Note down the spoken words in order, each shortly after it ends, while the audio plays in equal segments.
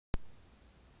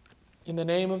In the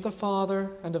name of the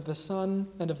Father, and of the Son,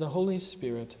 and of the Holy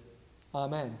Spirit.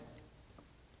 Amen.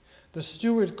 The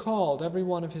steward called every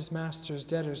one of his master's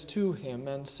debtors to him,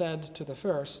 and said to the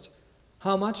first,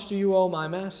 "How much do you owe my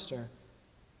master?"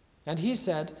 And he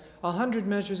said, 100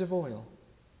 measures of oil.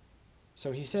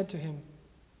 So he said to him,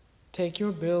 "Take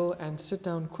your bill and sit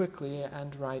down quickly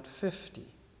and write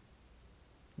 50.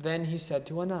 Then he said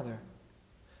to another,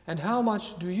 "And how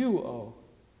much do you owe?"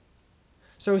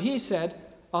 So he said,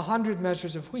 100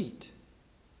 measures of wheat.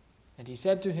 And he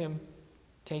said to him,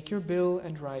 "Take your bill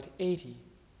and write 80.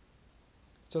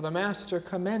 So the master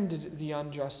commended the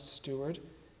unjust steward,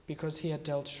 because he had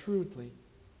dealt shrewdly.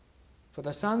 For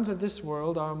the sons of this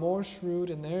world are more shrewd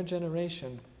in their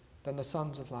generation than the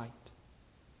sons of light."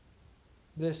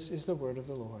 This is the word of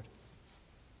the Lord.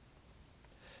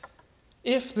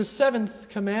 If the seventh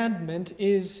commandment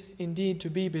is indeed to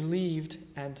be believed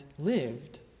and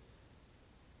lived,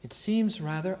 it seems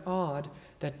rather odd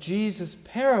that Jesus'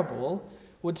 parable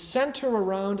would center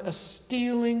around a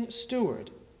stealing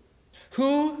steward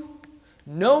who,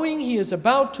 knowing he is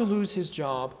about to lose his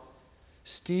job,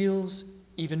 steals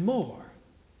even more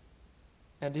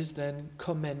and is then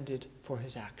commended for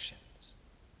his actions.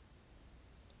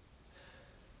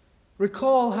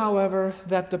 Recall, however,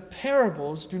 that the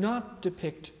parables do not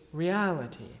depict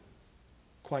reality.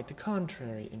 Quite the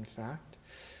contrary, in fact.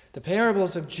 The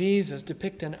parables of Jesus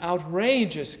depict an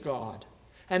outrageous God,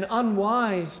 an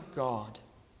unwise God,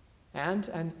 and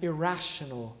an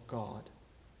irrational God.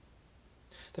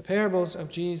 The parables of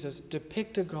Jesus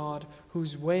depict a God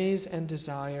whose ways and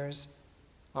desires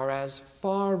are as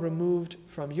far removed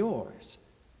from yours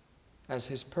as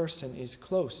his person is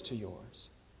close to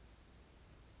yours.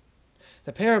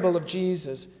 The parable of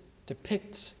Jesus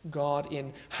depicts God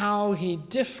in how he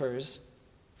differs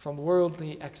from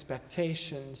worldly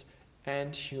expectations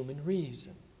and human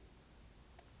reason.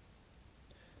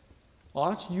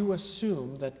 Ought you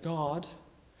assume that God,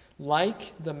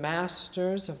 like the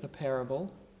masters of the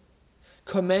parable,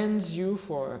 commends you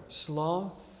for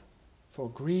sloth, for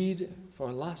greed,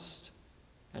 for lust,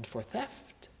 and for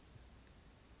theft?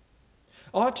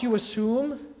 Ought you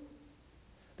assume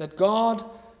that God,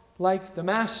 like the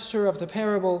master of the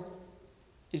parable,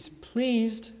 is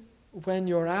pleased when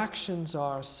your actions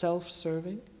are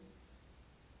self-serving?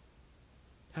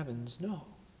 Heavens, no.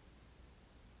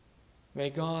 May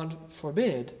God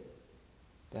forbid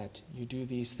that you do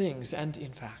these things, and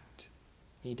in fact,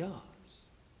 he does.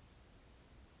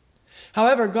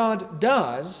 However, God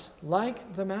does,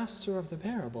 like the master of the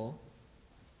parable,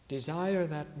 desire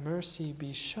that mercy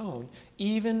be shown,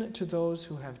 even to those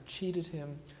who have cheated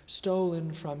him,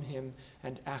 stolen from him,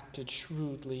 and acted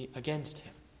shrewdly against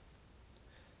him.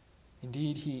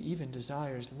 Indeed, he even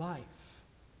desires life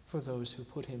for those who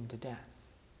put him to death.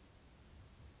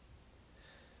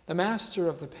 The master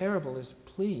of the parable is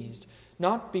pleased,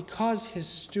 not because his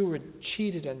steward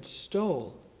cheated and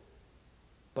stole,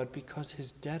 but because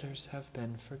his debtors have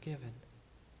been forgiven.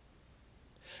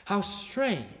 How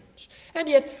strange, and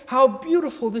yet how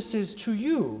beautiful this is to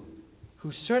you,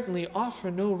 who certainly offer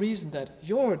no reason that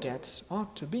your debts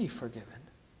ought to be forgiven.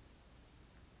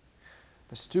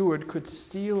 The steward could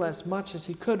steal as much as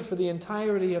he could for the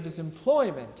entirety of his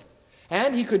employment,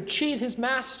 and he could cheat his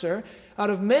master out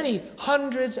of many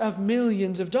hundreds of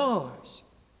millions of dollars.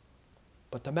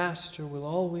 But the master will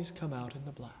always come out in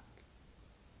the black.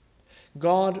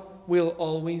 God will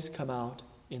always come out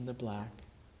in the black,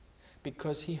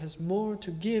 because he has more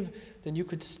to give than you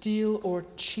could steal or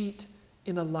cheat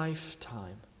in a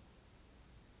lifetime.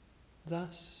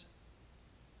 Thus,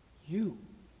 you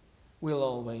will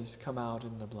always come out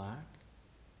in the black,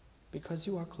 because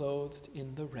you are clothed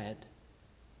in the red,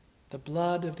 the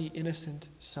blood of the innocent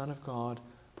Son of God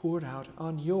poured out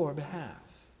on your behalf.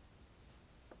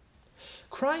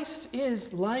 Christ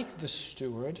is like the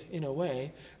steward in a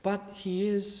way, but he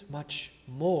is much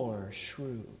more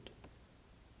shrewd.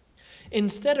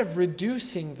 Instead of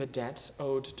reducing the debts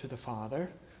owed to the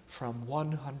Father from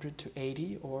 100 to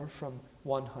 80 or from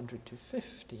 100 to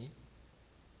 50,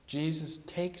 Jesus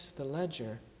takes the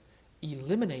ledger,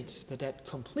 eliminates the debt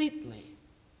completely,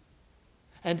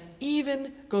 and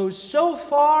even goes so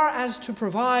far as to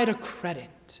provide a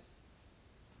credit.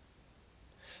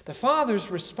 The Father's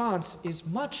response is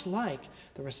much like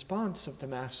the response of the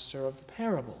master of the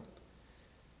parable.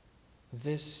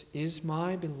 "This is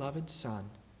my beloved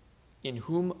Son, in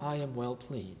whom I am well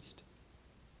pleased."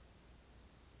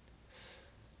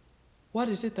 What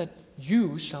is it that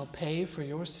you shall pay for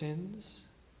your sins?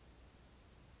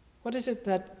 What is it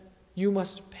that you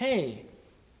must pay?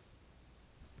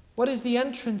 What is the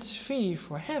entrance fee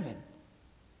for heaven?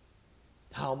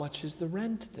 How much is the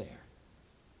rent there?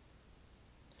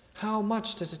 how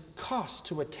much does it cost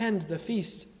to attend the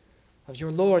feast of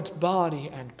your Lord's body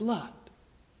and blood?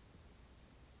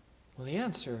 Well, the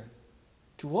answer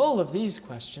to all of these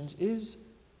questions is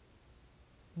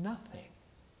nothing.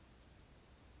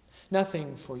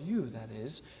 Nothing for you, that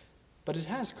is, but it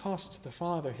has cost the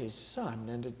Father his Son,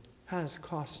 and it has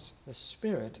cost the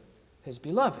Spirit his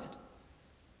beloved,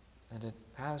 and it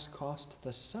has cost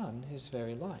the Son his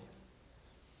very life.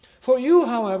 For you,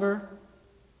 however,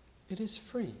 it is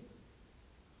free.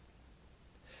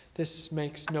 This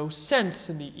makes no sense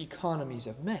in the economies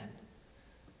of men.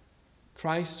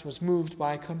 Christ was moved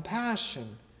by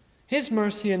compassion. His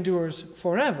mercy endures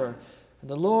forever, and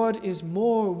the Lord is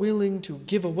more willing to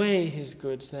give away his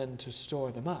goods than to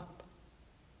store them up.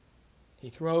 He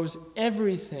throws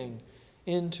everything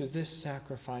into this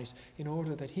sacrifice in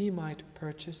order that he might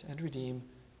purchase and redeem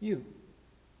you.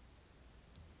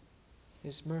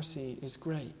 His mercy is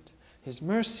great. His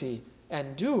mercy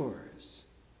endures.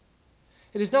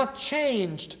 It is not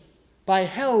changed by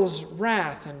hell's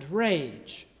wrath and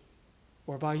rage,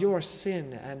 or by your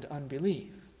sin and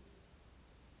unbelief.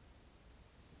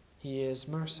 He is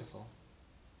merciful,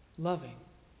 loving,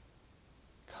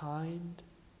 kind,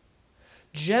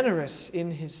 generous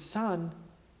in his Son,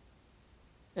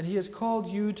 and he has called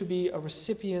you to be a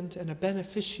recipient and a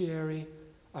beneficiary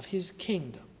of his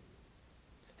kingdom,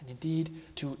 and indeed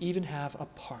to even have a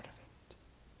part of it.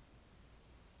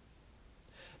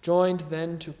 Joined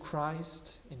then to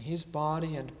Christ in his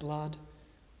body and blood,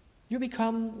 you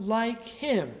become like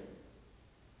him.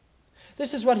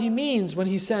 This is what he means when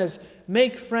he says,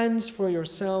 "Make friends for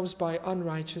yourselves by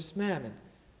unrighteous mammon,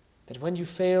 that when you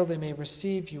fail they may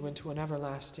receive you into an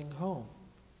everlasting home."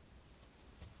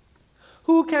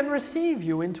 Who can receive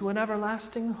you into an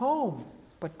everlasting home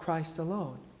but Christ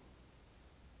alone?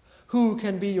 Who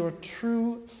can be your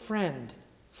true friend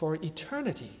for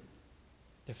eternity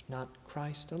if not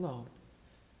Christ alone?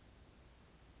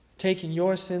 Taking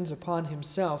your sins upon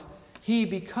himself, he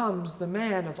becomes the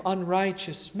man of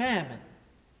unrighteous mammon.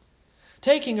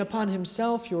 Taking upon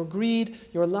himself your greed,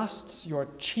 your lusts, your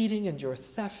cheating, and your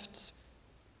thefts,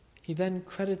 he then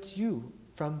credits you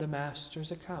from the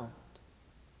master's account.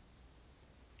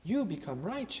 You become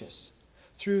righteous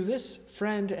through this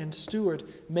friend and steward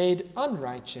made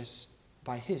unrighteous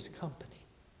by his company.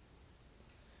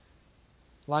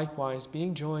 Likewise,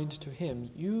 being joined to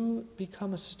him, you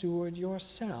become a steward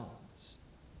yourselves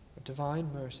of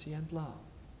divine mercy and love.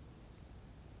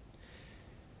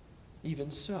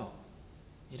 Even so,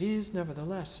 it is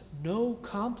nevertheless no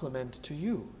compliment to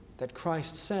you that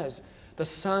Christ says, "The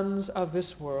sons of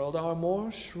this world are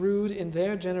more shrewd in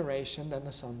their generation than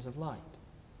the sons of light."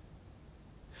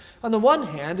 On the one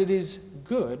hand, it is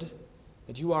good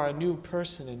that you are a new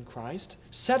person in Christ,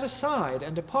 set aside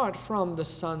and apart from the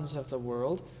sons of the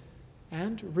world,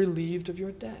 and relieved of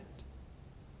your debt.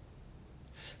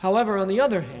 However, on the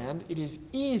other hand, it is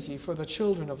easy for the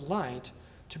children of light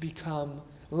to become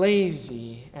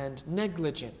lazy and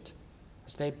negligent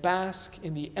as they bask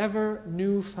in the ever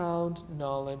new-found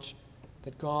knowledge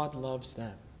that God loves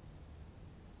them.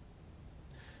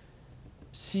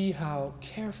 See how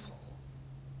careful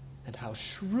and how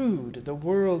shrewd the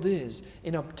world is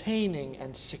in obtaining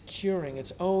and securing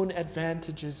its own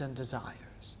advantages and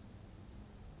desires.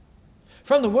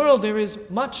 From the world there is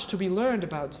much to be learned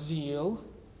about zeal.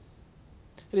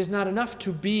 It is not enough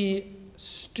to be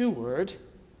steward.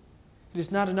 It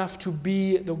is not enough to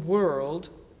be the world.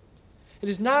 It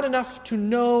is not enough to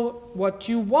know what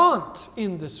you want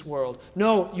in this world.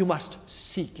 No, you must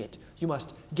seek it. You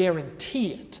must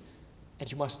guarantee it.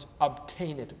 And you must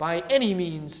obtain it by any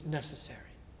means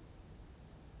necessary.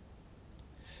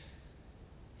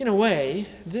 In a way,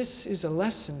 this is a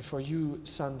lesson for you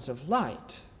sons of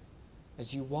light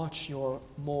as you watch your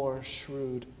more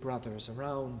shrewd brothers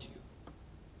around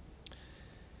you.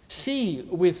 See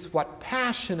with what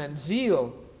passion and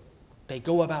zeal they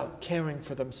go about caring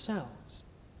for themselves.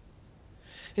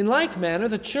 In like manner,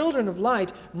 the children of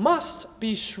light must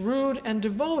be shrewd and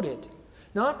devoted,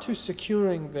 not to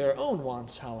securing their own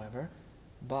wants, however,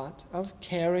 but of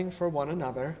caring for one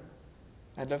another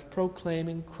and of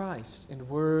proclaiming Christ in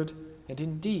word and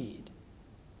in deed.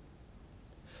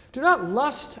 Do not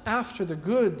lust after the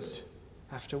goods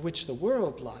after which the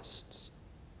world lusts.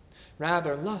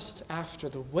 Rather, lust after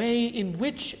the way in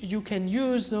which you can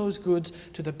use those goods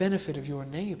to the benefit of your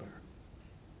neighbor.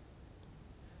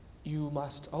 You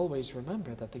must always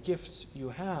remember that the gifts you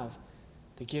have,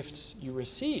 the gifts you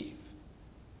receive,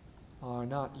 are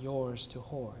not yours to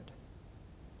hoard.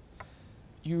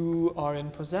 You are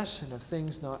in possession of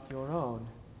things not your own,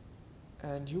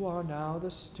 and you are now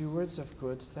the stewards of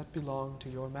goods that belong to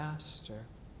your master.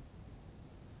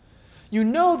 You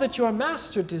know that your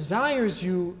master desires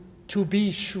you to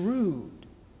be shrewd.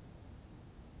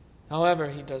 However,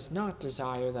 he does not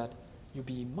desire that you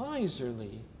be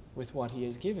miserly with what he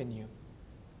has given you.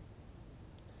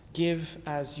 Give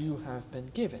as you have been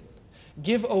given.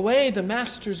 Give away the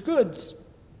master's goods,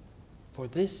 for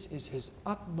this is his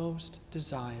utmost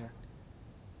desire,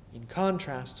 in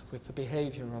contrast with the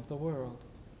behavior of the world.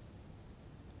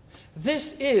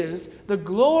 This is the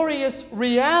glorious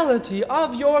reality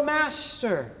of your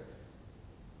master.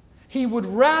 He would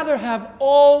rather have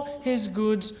all his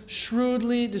goods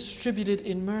shrewdly distributed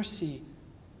in mercy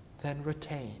than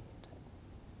retained.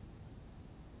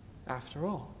 After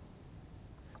all,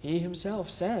 he himself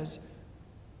says,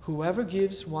 "Whoever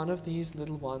gives one of these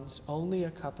little ones only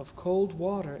a cup of cold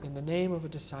water in the name of a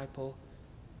disciple,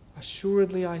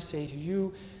 assuredly I say to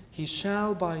you, he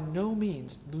shall by no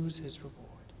means lose his reward."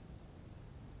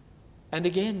 And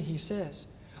again he says,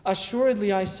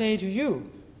 "Assuredly I say to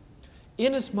you,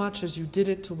 inasmuch as you did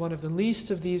it to one of the least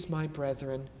of these my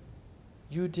brethren,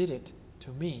 you did it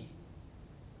to me."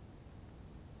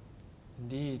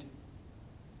 Indeed,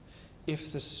 if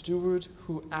the steward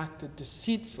who acted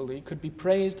deceitfully could be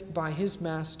praised by his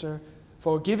master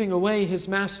for giving away his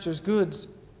master's goods,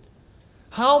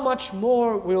 how much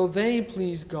more will they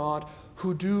please God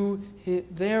who do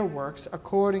their works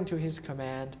according to his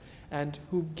command, and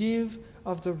who give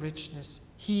of the richness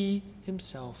he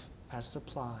himself has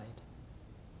supplied.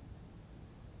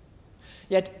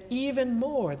 Yet even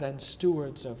more than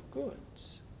stewards of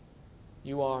goods,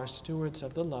 you are stewards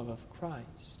of the love of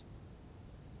Christ.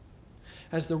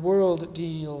 As the world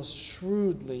deals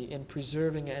shrewdly in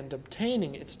preserving and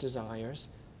obtaining its desires,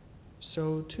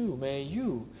 so too may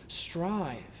you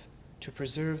strive to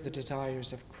preserve the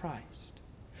desires of Christ,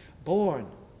 born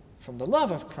from the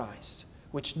love of Christ,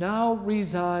 which now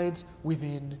resides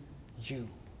within you.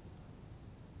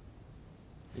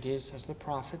 It is as the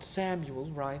prophet Samuel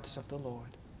writes of the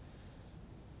Lord,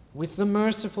 "With the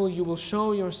merciful you will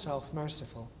show yourself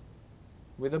merciful.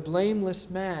 With a blameless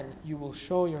man you will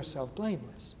show yourself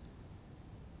blameless.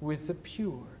 With the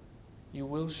pure you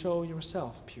will show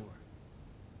yourself pure."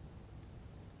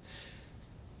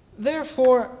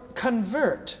 Therefore,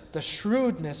 convert the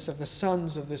shrewdness of the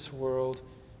sons of this world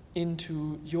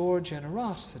into your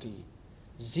generosity,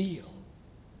 zeal,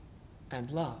 and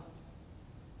love.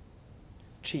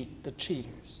 Cheat the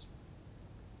cheaters,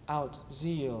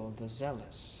 out-zeal the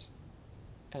zealous,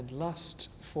 and lust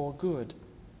for good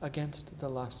against the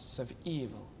lusts of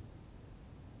evil.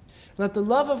 Let the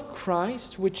love of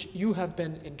Christ, which you have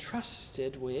been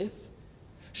entrusted with,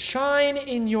 shine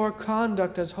in your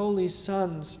conduct as holy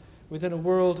sons within a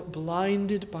world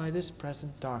blinded by this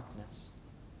present darkness.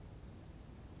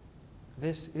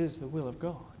 This is the will of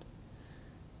God,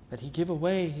 that he give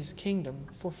away his kingdom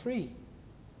for free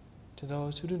to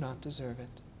those who do not deserve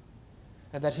it,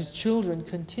 and that his children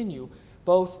continue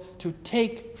both to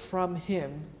take from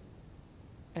him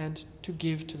and to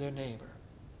give to their neighbor.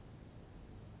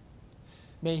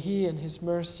 May he in his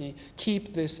mercy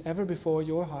keep this ever before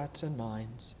your hearts and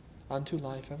minds unto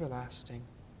life everlasting,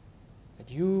 that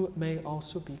you may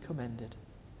also be commended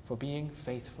for being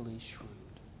faithfully shrewd.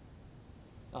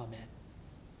 Amen.